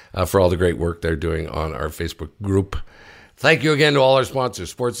 for all the great work they're doing on our Facebook group. Thank you again to all our sponsors,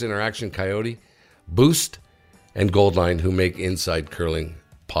 Sports Interaction, Coyote, Boost, and Goldline, who make Inside Curling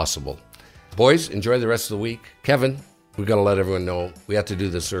possible. Boys, enjoy the rest of the week. Kevin, we've got to let everyone know we have to do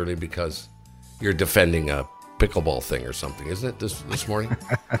this early because you're defending a pickleball thing or something, isn't it? This morning.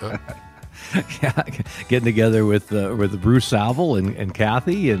 Yeah, getting together with Bruce Saville and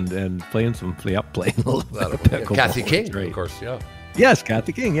Kathy and playing playing a little bit of pickleball. Kathy King, right. Of course. Yeah. Yes,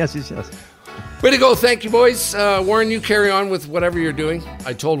 Kathy King. Yes. Way to go. Thank you, boys. Warren, you carry on with whatever you're doing.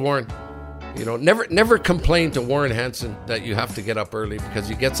 I told Warren, never complain to Warren Hansen that you have to get up early, because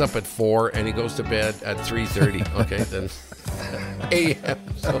he gets up at 4 and he goes to bed at 3:30. Okay, then a.m.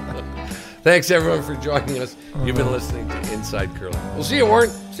 So, thanks, everyone, for joining us. You've been listening to Inside Curling. We'll see you, Warren.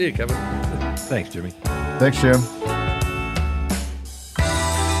 See you, Kevin. Thanks, Jimmy. Thanks, Jim.